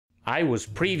I was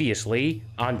previously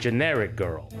on Generic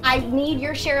Girl. I need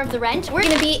your share of the rent. We're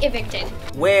gonna be evicted.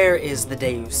 Where is the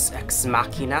Deus Ex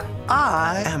Machina?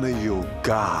 I am your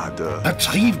god.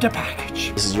 Retrieve the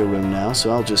package. This is your room now,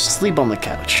 so I'll just sleep on the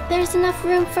couch. There's enough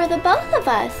room for the both of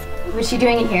us. What's she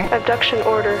doing in here? Abduction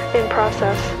order in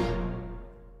process.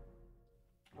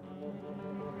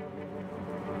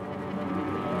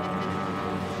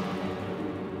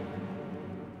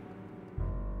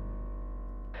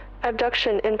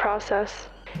 Abduction in process.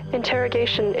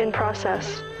 Interrogation in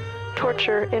process.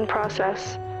 Torture in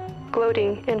process.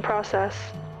 Gloating in process.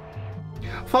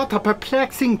 What a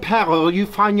perplexing peril you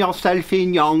find yourself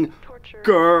in, young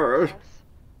girl.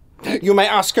 You may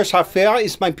ask yourself, where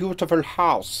is my beautiful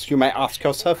house? You may ask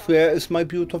yourself, where is my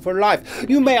beautiful life?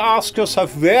 You may ask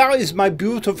yourself, where is my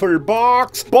beautiful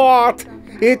box? But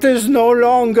it is no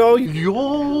longer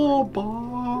your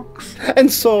box. And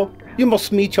so, you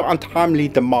must meet your untimely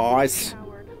demise.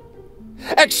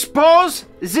 Expose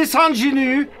this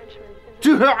ingenue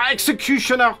to her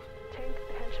executioner.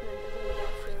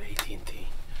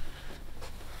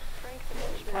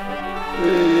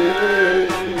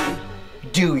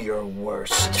 Do your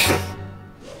worst.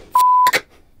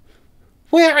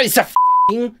 Where is the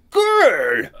f***ing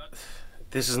girl?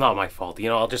 This is not my fault. You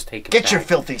know, I'll just take it Get back. your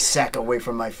filthy sack away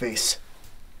from my face.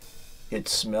 It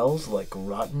smells like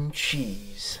rotten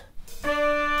cheese.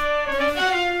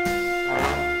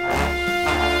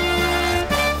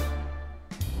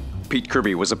 Pete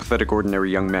Kirby was a pathetic ordinary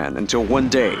young man until one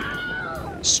day,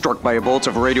 struck by a bolt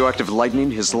of radioactive lightning,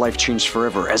 his life changed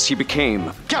forever as he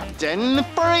became Captain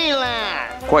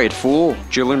Freeland! Quiet Fool.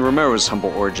 Gillian Romero's humble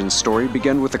origin story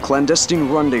began with a clandestine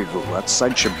rendezvous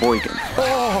outside Sheboygan.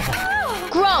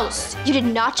 Gross! You did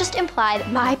not just imply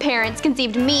that my parents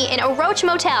conceived me in a roach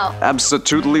motel.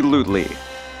 Absolutely.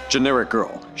 Generic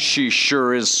Girl. She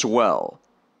sure is swell.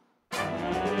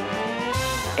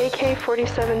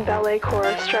 AK-47 Ballet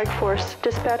Corps Strike Force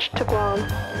dispatched to Guam. What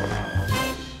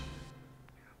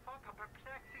a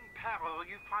perplexing peril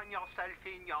you find yourself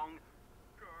in, young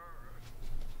girl.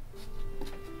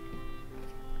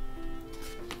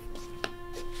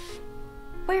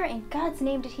 Where in God's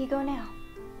name did he go now?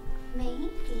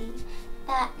 Maybe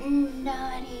that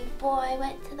naughty boy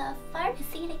went to the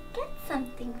pharmacy to get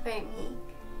something for me.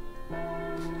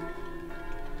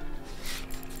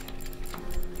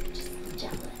 Just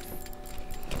jealous.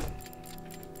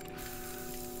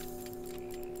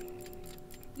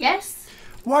 Yes?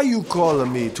 Why you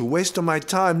calling me to waste my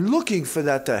time looking for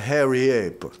that hairy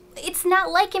ape? It's not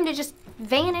like him to just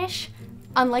vanish.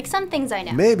 Unlike some things I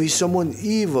know. Maybe someone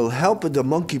evil helped the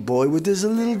monkey boy with his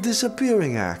little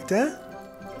disappearing act, eh?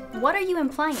 What are you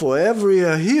implying? For every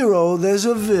hero, there's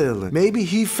a villain. Maybe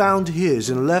he found his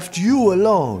and left you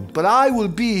alone. But I will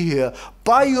be here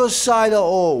by your side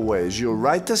always. Your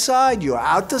right side, your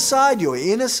outer side, your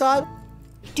inner side.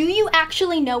 Do you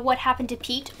actually know what happened to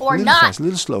Pete or Little not? fast,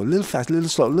 little slow, little fast, little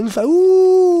slow, little fast.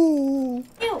 Ooh!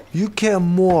 Ew. You care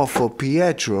more for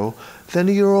Pietro than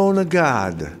your own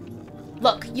god.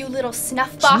 Look, you little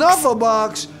snuff box.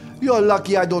 Snufferbox! You're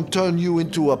lucky I don't turn you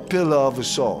into a pillar of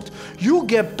assault. You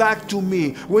get back to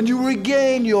me when you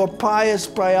regain your pious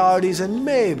priorities, and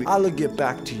maybe I'll get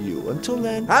back to you. Until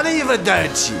then,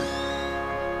 arrivederci!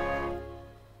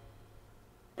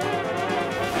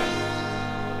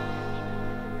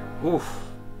 Oof.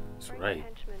 That's right.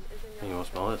 You want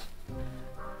to smell this?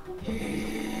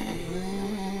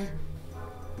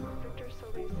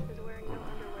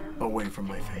 Away from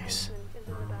my face.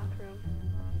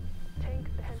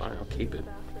 Fine, I'll keep it.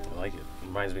 I like it. It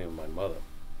reminds me of my mother.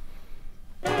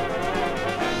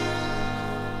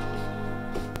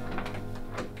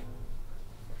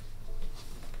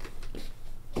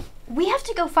 We have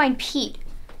to go find Pete.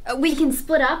 We can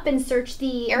split up and search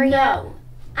the area. No,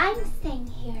 I'm staying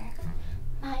here.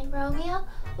 My Romeo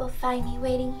will find me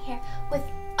waiting here with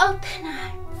open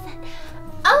arms and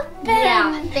open.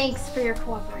 Yeah, thanks for your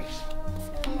cooperation.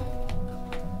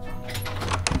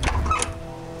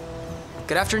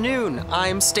 Good afternoon,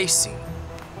 I'm Stacy.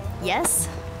 Yes?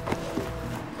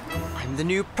 I'm the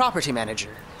new property manager.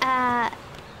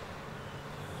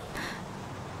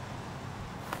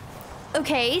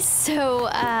 Okay, so,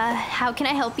 how can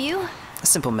I help you? A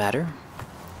simple matter.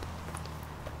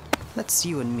 Let's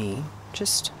you and me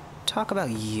just talk about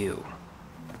you.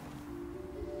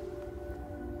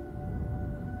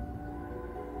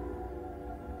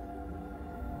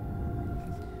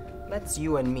 Let's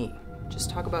you and me just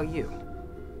talk about you.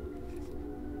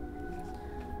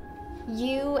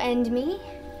 You and me?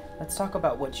 Let's talk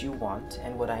about what you want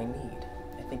and what I need.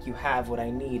 I think you have what I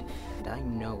need, and I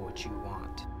know what you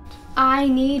want. I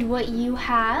need what you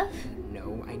have? No.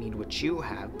 know I need what you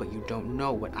have, but you don't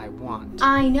know what I want.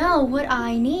 I know what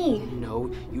I need.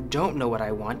 No, you don't know what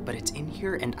I want, but it's in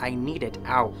here and I need it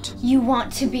out. You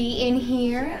want to be in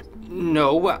here?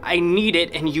 No, I need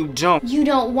it and you don't. You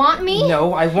don't want me?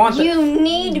 No, I want it. You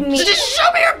need me. Just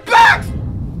show me your back!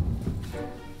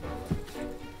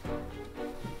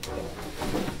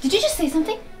 Did you just say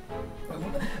something?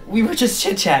 We were just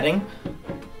chit-chatting.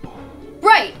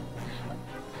 Right.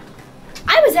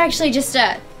 I was actually just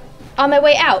on my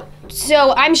way out,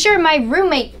 so I'm sure my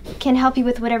roommate can help you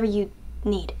with whatever you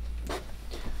need.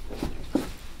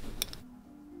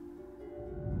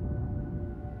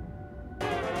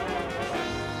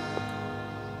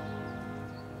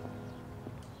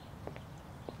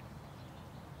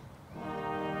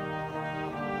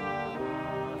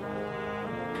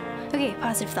 Okay,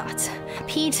 positive thoughts.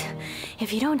 Pete,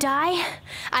 if you don't die,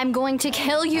 I'm going to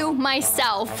kill you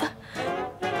myself.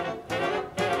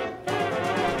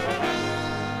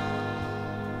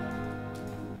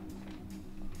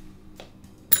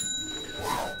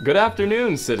 Good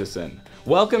afternoon, citizen.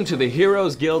 Welcome to the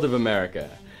Heroes Guild of America.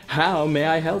 How may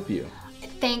I help you?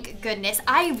 Thank goodness.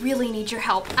 I really need your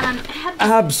help.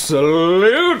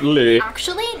 Absolutely!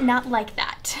 Actually, not like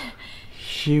that.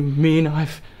 You mean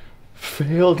I've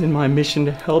failed in my mission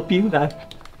to help you?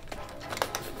 That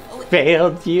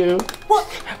failed you? What?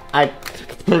 I...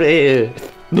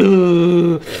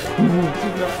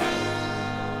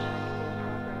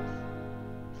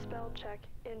 Spell check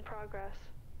in progress.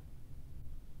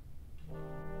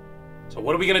 So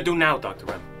what are we gonna do now,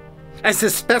 Dr. M? As the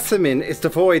specimen is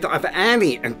devoid of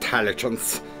any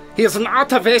intelligence, he is an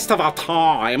utter waste of our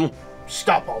time.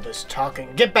 Stop all this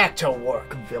talking. Get back to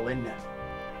work, villain.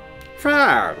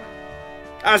 Well,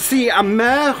 as the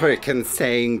American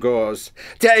saying goes,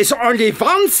 there is only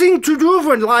one thing to do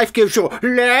when life gives you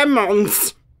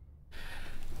lemons.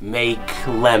 Make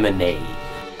lemonade.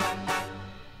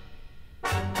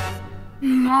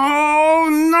 No,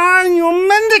 you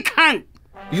mendicant!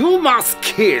 You must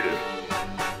kill.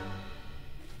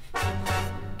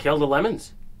 Kill the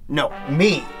lemons? No,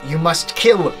 me. You must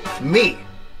kill me.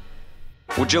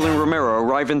 Will Gillian Romero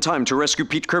arrive in time to rescue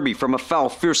Pete Kirby from a foul,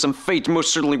 fearsome fate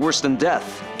most certainly worse than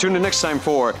death? Tune in next time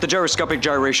for the gyroscopic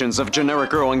gyrations of Generic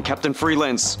Girl and Captain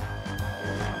Freelance.